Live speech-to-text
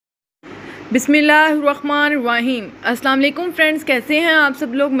बिस्मिल्लाहिर्रहमानिर्रहीम। अस्सलाम वालेकुम फ्रेंड्स, कैसे हैं आप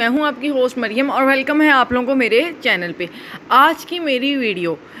सब लोग। मैं हूं आपकी होस्ट मरियम और वेलकम है आप लोगों को मेरे चैनल पे। आज की मेरी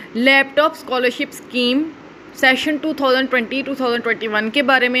video laptop scholarship scheme session 2020-2021 के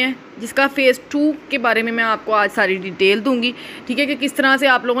बारे में है, जिसका फ़ेज़ 2 के बारे में मैं आपको आज सारी डिटेल दूंगी। ठीक है, कि किस तरह से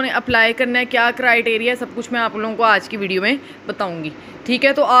आप लोगों ने अप्लाई करना है, क्या क्राइटेरिया, सब कुछ मैं आप लोगों को आज की वीडियो में बताऊंगी। ठीक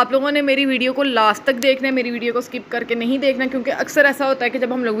है, तो आप लोगों ने मेरी वीडियो को लास्ट तक देखना है, मेरी वीडियो को स्किप करके नहीं देखना, क्योंकि अक्सर ऐसा होता है कि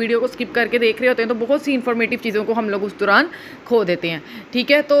जब हम लोग वीडियो को स्किप करके देख रहे होते हैं तो बहुत सी इन्फॉर्मेटिव चीज़ों को हम लोग उस दौरान खो देते हैं।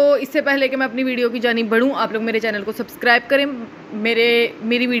 ठीक है, तो इससे पहले कि मैं अपनी वीडियो की जानिब बढ़ूँ, आप लोग मेरे चैनल को सब्सक्राइब करें,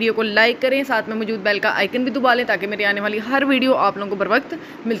 मेरी वीडियो को लाइक करें, साथ में मौजूद बेल का आइकन भी दबा लें ताकि मेरी आने वाली हर वीडियो आप लोगों को बर वक्त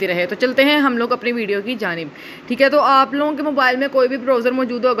मिलती रहे। तो चलते हैं हम लोग अपनी वीडियो की जानिब। ठीक है, तो आप लोगों के मोबाइल में कोई भी ब्राउज़र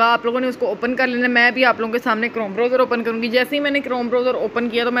मौजूद होगा, आप लोगों ने उसको ओपन कर लेना। मैं भी आप लोगों के सामने क्रोम ब्राउज़र ओपन करूँगी। जैसे ही मैंने क्रोम ब्राउज़र ओपन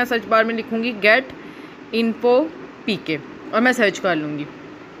किया तो मैं सर्च बार में लिखूँगी गेट इन्फो पीके और मैं सर्च कर लूँगी।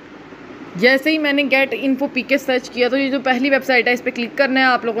 जैसे ही मैंने गेट इन्फो पीके सर्च किया तो ये जो पहली वेबसाइट है इस पर क्लिक करना है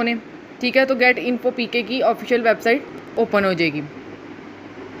आप लोगों ने। ठीक है, तो गेट इन्फो पीके की ऑफिशियल वेबसाइट ओपन हो जाएगी।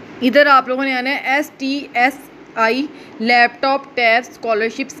 इधर आप लोगों ने आना है STSI laptop tab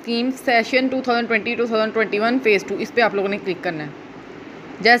scholarship scheme session 2020-2021 phase 2, इस पर आप लोगों ने क्लिक करना है।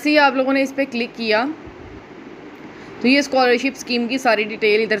 जैसे ही आप लोगों ने इस पर क्लिक किया तो ये स्कॉलरशिप स्कीम की सारी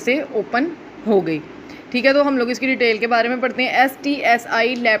डिटेल इधर से ओपन हो गई। ठीक है, तो हम लोग इसकी डिटेल के बारे में पढ़ते हैं।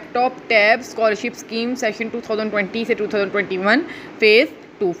 STSI laptop tab scholarship scheme session 2020 से 2021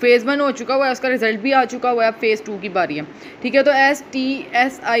 फ़ेज़ 1 हो चुका हुआ है, उसका रिजल्ट भी आ चुका हुआ है। अब फ़ेज़ 2 की बारी है। ठीक है, तो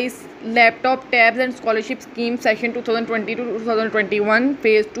STSI laptop tabs and scholarship scheme session 2020-2021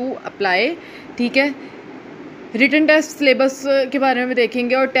 phase 2 apply. ठीक है, रिटन टेस्ट सिलेबस के बारे में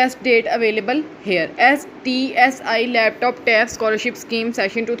देखेंगे और test date available hair. STSI laptop tab scholarship scheme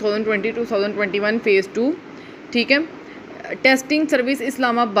session 2020-2021 phase 2। ठीक है, testing service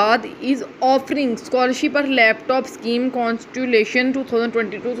Islamabad is offering scholarship और laptop scheme constitution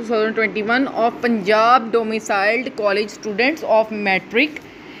 2022-2021 of Punjab domiciled college students of matric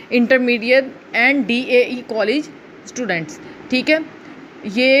intermediate and DAE college students. ठीक है,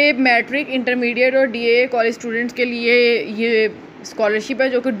 ये मैट्रिक इंटरमीडिएट और DAE college students के लिए ये स्कॉलरशिप है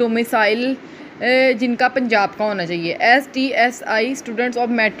जो कि डोमिसाइल जिनका पंजाब का होना चाहिए। STSI students of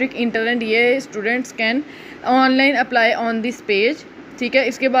matric inter and DAE students can online apply on this page. ठीक है,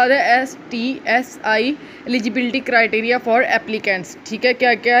 इसके बाद है STSI eligibility criteria for applicants. ठीक है,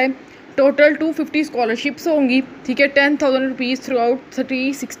 क्या क्या है, टोटल 250 स्कॉलरशिप्स होंगी। ठीक है, 10,000 रुपीज़ थ्रू आउट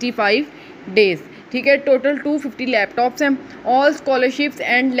 365 डेज़। ठीक है, टोटल 250 लैपटॉप्स हैं। All scholarships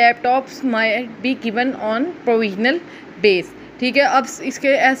and laptops might be given on provisional base. ठीक है, अब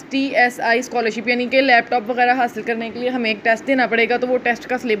इसके STSI स्कॉलरशिप यानी कि लैपटॉप वगैरह हासिल करने के लिए हमें एक टेस्ट देना पड़ेगा। तो वो टेस्ट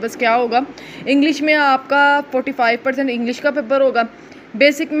का सिलेबस क्या होगा, इंग्लिश में आपका 45% इंग्लिश का पेपर होगा,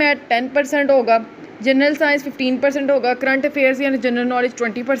 बेसिक मैथ 10% होगा, जनरल साइंस 15% होगा, करंट अफेयर्स यानी जनरल नॉलेज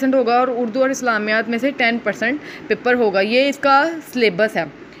 20% होगा और उर्दू और इस्लामियात में से 10% पेपर होगा। ये इसका सिलेबस है।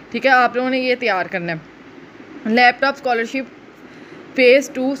 ठीक है, आप लोगों ने ये तैयार करना है। Laptop scholarship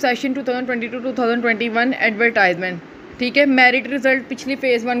phase 2 session 2022-2021 advertisement. ठीक है, मेरिट रिजल्ट पिछली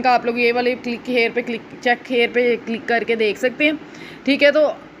फ़ेज़ 1 का आप लोग ये वाले चेक हेयर पे क्लिक करके देख सकते हैं। ठीक है,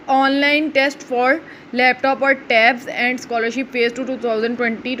 तो ऑनलाइन टेस्ट फॉर लैपटॉप और tabs and scholarship phase 2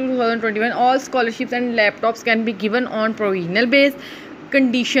 2020-2021 all scholarships and laptops can be given on provisional base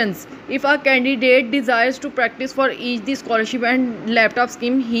conditions. If a candidate desires to practice for each the scholarship and laptop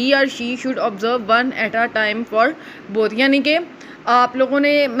scheme, he or she should observe one at a time for both. यानी कि आप लोगों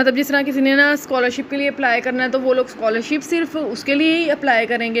ने मतलब जिस तरह किसी ने ना स्कॉलरशिप के लिए अप्लाई करना है तो वो लोग स्कॉलरशिप सिर्फ उसके लिए ही अप्लाई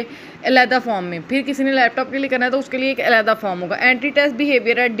करेंगे अलहदा फॉर्म में। फिर किसी ने लैपटॉप के लिए करना है तो उसके लिए एक अलहदा फॉर्म होगा। Entry test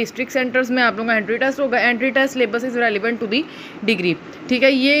behaviour at district centres में आप लोगों का एंट्री टेस्ट होगा। Entry test syllabus is relevant to the degree. ठीक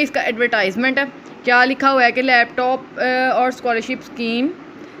है, ये इसका एडवर्टाइजमेंट है। क्या लिखा हुआ है कि लैपटॉप और स्कॉलरशिप स्कीम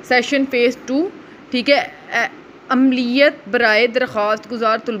सेशन फ़ेज़ 2। ठीक है, अमलियत बराए दरख्वास्त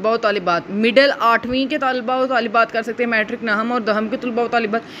गुजार तलबा व तालिबात, मिडल 8वीं के तलबा व तालिबात कर सकते हैं, मैट्रिक नहम और दहम के तलबा व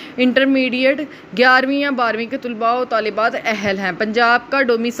तालिबात, इंटरमीडिएट 11वीं या 12वीं के तलबा व तालिबात अहल हैं। पंजाब का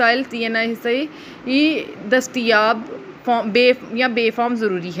डोमिसाइल TNI दस्तियाब बे फॉर्म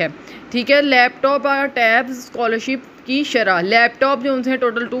ज़रूरी है। ठीक है, लैपटॉप और टैब स्कॉलरशिप की शरह, लैपटॉप जो उनसे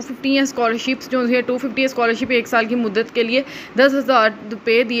टोटल 250 हैं, स्कॉलरशिप्स जो उनसे 250 है, स्कॉलरशिप 1 साल की मुद्दत के लिए 10,000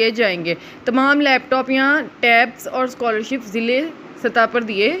 रुपये दिए जाएंगे। तमाम लैपटॉप या टैब्स और स्कॉलरशिप ज़िले सतह पर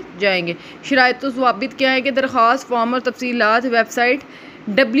दिए जाएंगे। शराइत तो ज़वाबित क्या है कि दरख्वास्त फॉर्म और तफसीलात वेबसाइट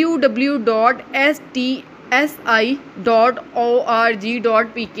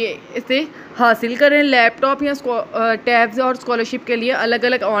www.stsi.org.pk से हासिल करें। लैपटॉप या टैब्स और स्कॉलरशिप के लिए अलग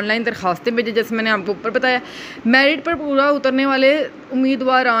अलग ऑनलाइन दरखास्तें भेजें, जैसे मैंने आपको ऊपर बताया। मेरिट पर पूरा उतरने वाले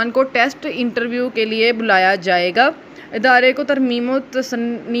उम्मीदवारान को टेस्ट इंटरव्यू के लिए बुलाया जाएगा। इदारे को तरमीम व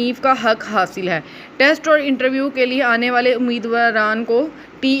तसनीफ़ का हक़ हासिल है। टेस्ट और इंटरव्यू के लिए आने वाले उम्मीदवारान को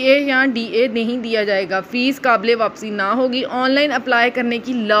टीए या डीए नहीं दिया जाएगा। फ़ीस काबिल वापसी ना होगी। ऑनलाइन अप्लाई करने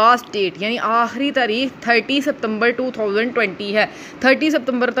की लास्ट डेट यानी आखिरी तारीख 30 सितंबर 2020 है। 30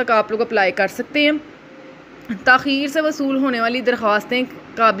 सितंबर तक आप लोग अप्लाई कर सकते हैं। ताख़ीर से वसूल होने वाली दरख्वास्तें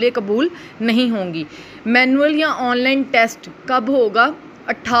काबिल कबूल नहीं होंगी। मैनुअल या ऑनलाइन टेस्ट कब होगा?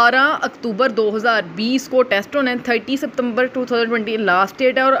 18 अक्टूबर 2020 को टेस्ट होना है। 30 सितंबर 2020 लास्ट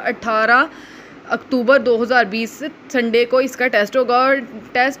डेट है और 18 अक्टूबर 2020 संडे को इसका टेस्ट होगा और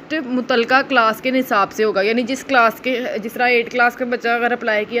टेस्ट मुतलका क्लास के निसाब से होगा। यानी जिस तरह 8 क्लास का बच्चा अगर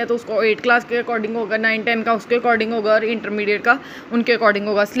अप्लाई किया तो उसको 8 क्लास के अकॉर्डिंग होगा, 9, 10 का उसके अकॉर्डिंग होगा और इंटरमीडिएट का उनके अकॉर्डिंग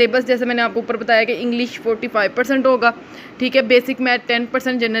होगा। सिलेबस जैसे मैंने आपको ऊपर बताया कि इंग्लिश 45% होगा, ठीक है। Basic math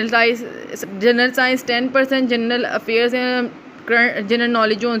 10%, general science 10%, general affairs general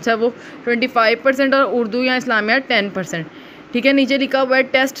knowledge जो है वो 25% और उर्दू या इस्लामिया 10%, ठीक है। नीचे लिखा हुआ है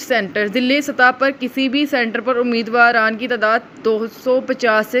टेस्ट सेंटर। ज़िले सतह पर किसी भी सेंटर पर उम्मीदवारान की तादाद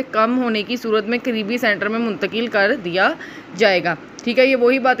 250 से कम होने की सूरत में करीबी सेंटर में मुंतकिल कर दिया जाएगा, ठीक है। ये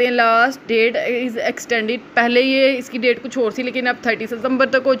वही बातें, लास्ट डेट इज़ एक्सटेंडेड। पहले ये इसकी डेट कुछ और थी लेकिन अब 30 सितंबर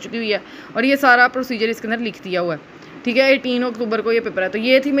तक हो चुकी हुई है और ये सारा प्रोसीजर इसके अंदर लिख दिया हुआ है, ठीक है। 18 अक्टूबर को ये पेपर है। तो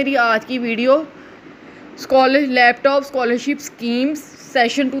ये थी मेरी आज की video laptop scholarship schemes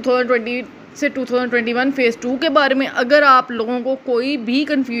session 2020 से 2021 फ़ेज़ 2 के बारे में। अगर आप लोगों को कोई भी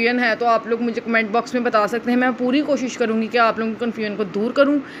कन्फ्यूजन है तो आप लोग मुझे कमेंट बॉक्स में बता सकते हैं। मैं पूरी कोशिश करूंगी कि आप लोगों की कन्फ्यूजन को दूर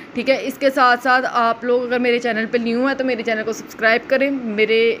करूं, ठीक है। इसके साथ साथ आप लोग अगर मेरे चैनल पर न्यू हैं तो मेरे चैनल को सब्सक्राइब करें,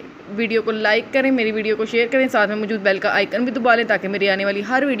 मेरे वीडियो को लाइक करें, मेरी वीडियो को शेयर करें, साथ में मौजूद बेल का आइकन भी दबा लें ताकि मेरी आने वाली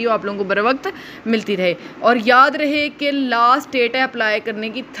हर वीडियो आप लोगों को बर वक्त मिलती रहे। और याद रहे कि लास्ट डेट है अप्लाई करने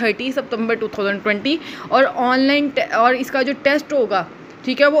की 30 सितंबर 2020 और ऑनलाइन और इसका जो टेस्ट होगा,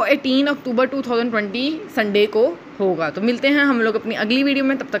 ठीक है, वो 18 अक्टूबर 2020 संडे को होगा। तो मिलते हैं हम लोग अपनी अगली वीडियो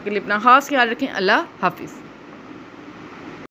में, तब तक के लिए अपना खास ख्याल रखें। अल्लाह हाफिज़।